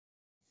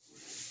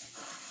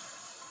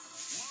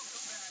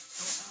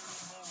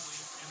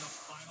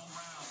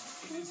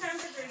Whose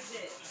hamburger is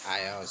this?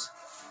 Ayos.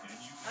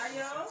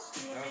 Ayos?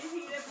 You want me to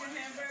heat up your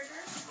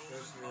hamburger?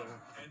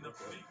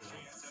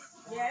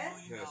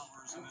 Yes? Yes?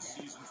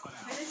 Okay.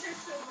 Finish your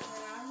soup and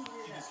then I'll heat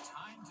it up. It's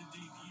time to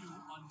debut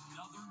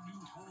another new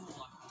hole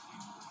on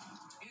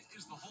Holey. It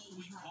is the hole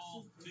we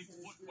call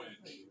Bigfoot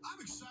Wedge. I'm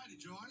excited,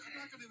 Joe. I'm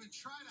not going to even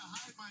try to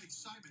hide my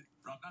excitement.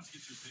 Rob, not to get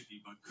too picky,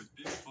 but could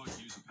Bigfoot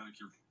use a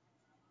pedicure?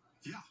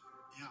 Yeah.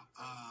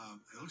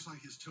 It looks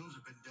like his toes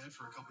have been dead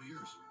for a couple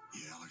years.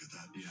 Yeah, look at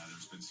that. Yeah,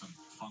 there's been some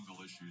fungal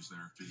issues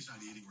there. He's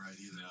not eating right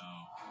either. No.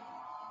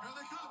 Here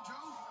they come,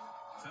 Joe.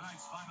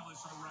 Tonight's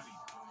finalists are ready.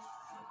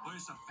 Well,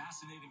 it's a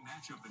fascinating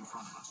matchup in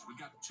front of us. We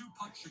got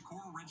two-putt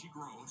Shakur Reggie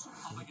Groves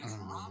up against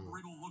Rob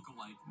Riggle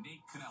lookalike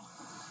Nate Cannella.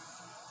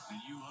 And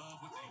you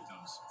love what Nate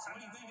does. So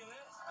what do you think of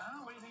this?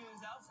 What do you think of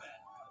his outfit?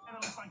 And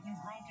it looks like you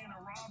broke into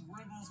Rob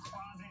Riggle's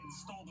closet and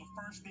stole the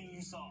first thing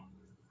you saw.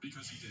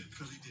 Because he did.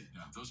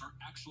 Yeah, those are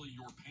actually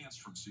your pants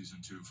from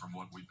season 2, from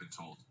what we've been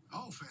told.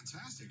 Oh,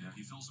 fantastic. Yeah,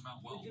 he fills them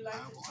out well. Would you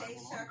like to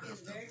taste? Chucky is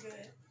very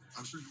good.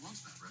 I'm sure he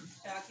wants that, right?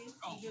 Chucky,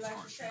 would you like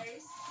to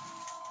taste?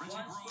 Reggie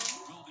One Groves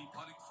spoon? will be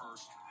putting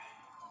first.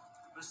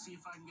 Let's see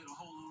if I can get a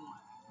hold of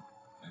one.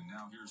 And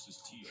now here's his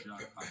tee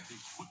shot on a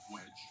big foot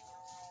wedge.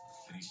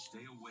 Can he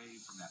stay away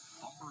from that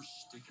bumper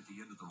stick at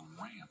the end of the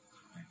ramp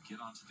and get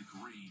onto the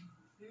green?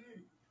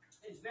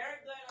 It's very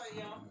good,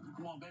 Ayo.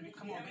 Come on, baby.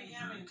 Come on, baby.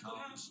 Here it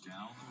comes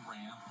down the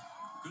ramp.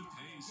 Good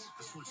pace.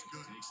 This looks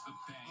good. Takes the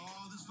bank.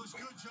 Oh, this looks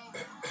good, Joe.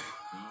 Good. It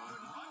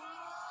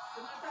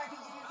looks like he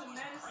can get some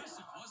medicine.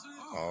 Impressive, wasn't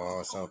it? Oh,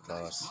 so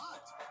close.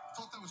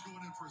 Thought that was going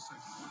in for a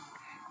second.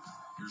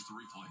 Here's the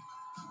replay.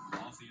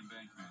 Off the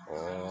embankment.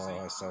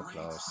 Oh, so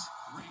close.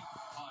 Great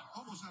putt.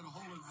 Almost had a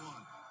hole in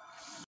one.